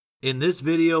In this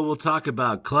video, we'll talk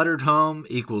about cluttered home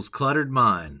equals cluttered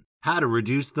mind, how to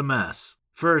reduce the mess.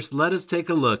 First, let us take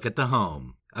a look at the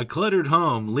home. A cluttered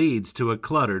home leads to a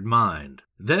cluttered mind.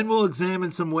 Then we'll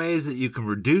examine some ways that you can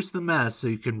reduce the mess so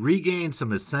you can regain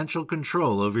some essential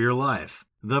control over your life.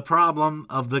 The problem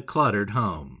of the cluttered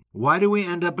home. Why do we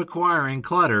end up acquiring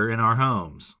clutter in our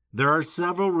homes? There are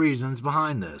several reasons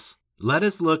behind this. Let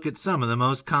us look at some of the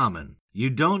most common. You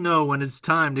don't know when it's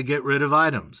time to get rid of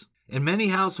items. In many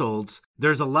households,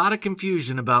 there's a lot of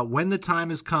confusion about when the time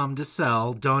has come to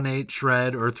sell, donate,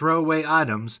 shred, or throw away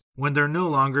items when they're no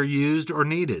longer used or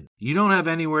needed. You don't have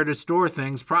anywhere to store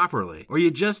things properly, or you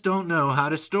just don't know how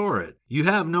to store it. You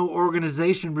have no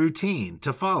organization routine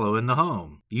to follow in the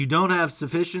home. You don't have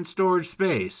sufficient storage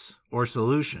space or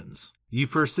solutions. You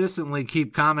persistently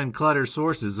keep common clutter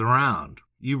sources around.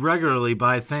 You regularly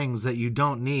buy things that you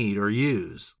don't need or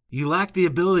use. You lack the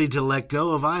ability to let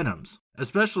go of items,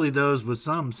 especially those with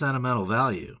some sentimental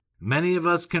value. Many of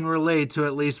us can relate to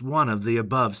at least one of the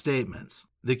above statements.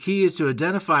 The key is to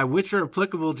identify which are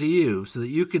applicable to you so that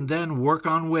you can then work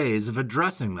on ways of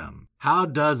addressing them. How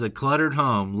does a cluttered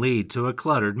home lead to a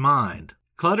cluttered mind?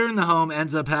 Clutter in the home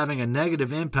ends up having a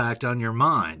negative impact on your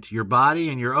mind, your body,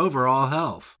 and your overall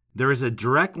health. There is a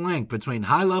direct link between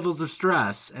high levels of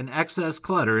stress and excess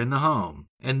clutter in the home,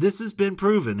 and this has been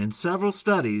proven in several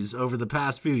studies over the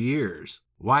past few years.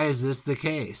 Why is this the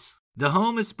case? The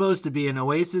home is supposed to be an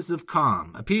oasis of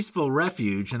calm, a peaceful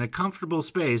refuge, and a comfortable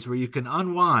space where you can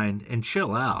unwind and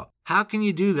chill out. How can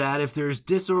you do that if there's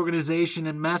disorganization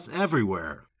and mess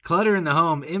everywhere? Clutter in the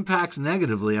home impacts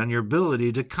negatively on your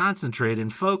ability to concentrate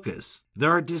and focus.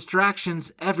 There are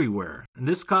distractions everywhere, and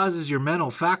this causes your mental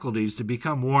faculties to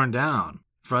become worn down.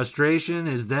 Frustration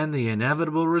is then the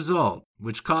inevitable result,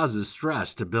 which causes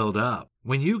stress to build up.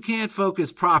 When you can't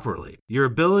focus properly, your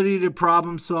ability to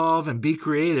problem solve and be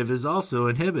creative is also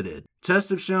inhibited.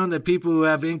 Tests have shown that people who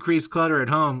have increased clutter at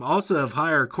home also have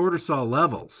higher cortisol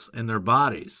levels in their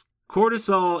bodies.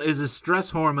 Cortisol is a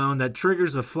stress hormone that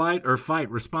triggers a flight or fight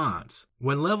response.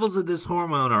 When levels of this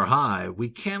hormone are high, we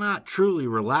cannot truly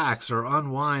relax or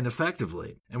unwind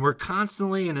effectively, and we're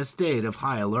constantly in a state of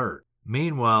high alert.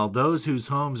 Meanwhile, those whose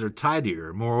homes are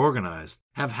tidier, more organized,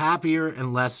 have happier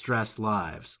and less stressed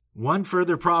lives. One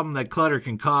further problem that clutter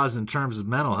can cause in terms of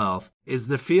mental health is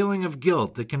the feeling of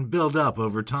guilt that can build up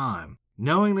over time.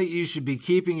 Knowing that you should be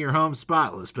keeping your home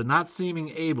spotless but not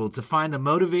seeming able to find the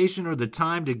motivation or the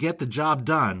time to get the job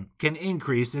done can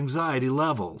increase anxiety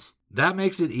levels. That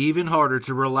makes it even harder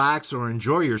to relax or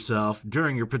enjoy yourself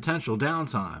during your potential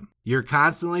downtime. You're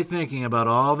constantly thinking about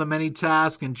all the many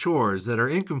tasks and chores that are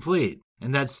incomplete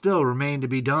and that still remain to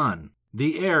be done.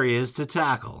 The areas to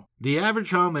tackle. The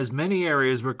average home has many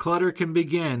areas where clutter can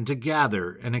begin to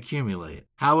gather and accumulate.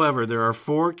 However, there are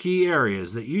 4 key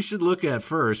areas that you should look at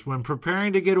first when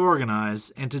preparing to get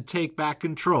organized and to take back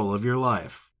control of your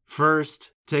life.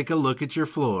 First, take a look at your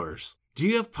floors. Do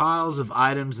you have piles of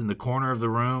items in the corner of the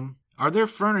room? Are there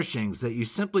furnishings that you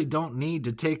simply don't need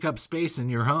to take up space in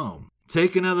your home?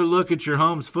 Take another look at your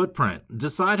home's footprint.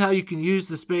 Decide how you can use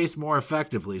the space more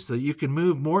effectively so you can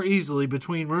move more easily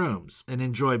between rooms and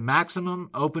enjoy maximum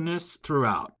openness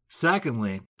throughout.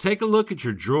 Secondly, take a look at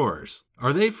your drawers.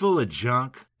 Are they full of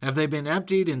junk? Have they been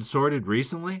emptied and sorted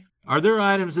recently? Are there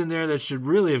items in there that should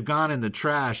really have gone in the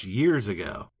trash years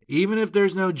ago? Even if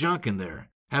there's no junk in there,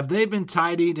 have they been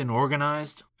tidied and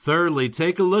organized? Thirdly,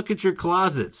 take a look at your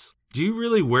closets. Do you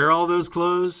really wear all those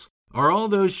clothes? Are all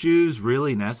those shoes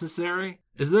really necessary?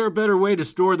 Is there a better way to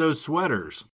store those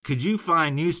sweaters? Could you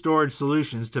find new storage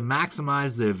solutions to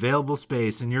maximize the available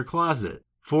space in your closet?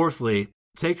 Fourthly,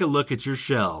 take a look at your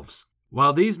shelves.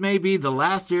 While these may be the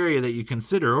last area that you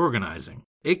consider organizing,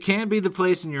 it can be the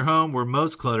place in your home where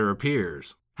most clutter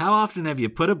appears. How often have you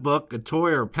put a book, a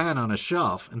toy, or a pen on a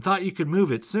shelf and thought you could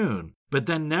move it soon, but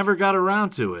then never got around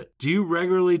to it? Do you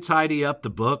regularly tidy up the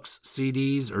books,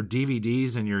 CDs, or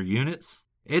DVDs in your units?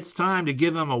 It's time to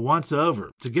give them a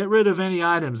once-over, to get rid of any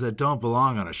items that don't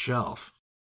belong on a shelf.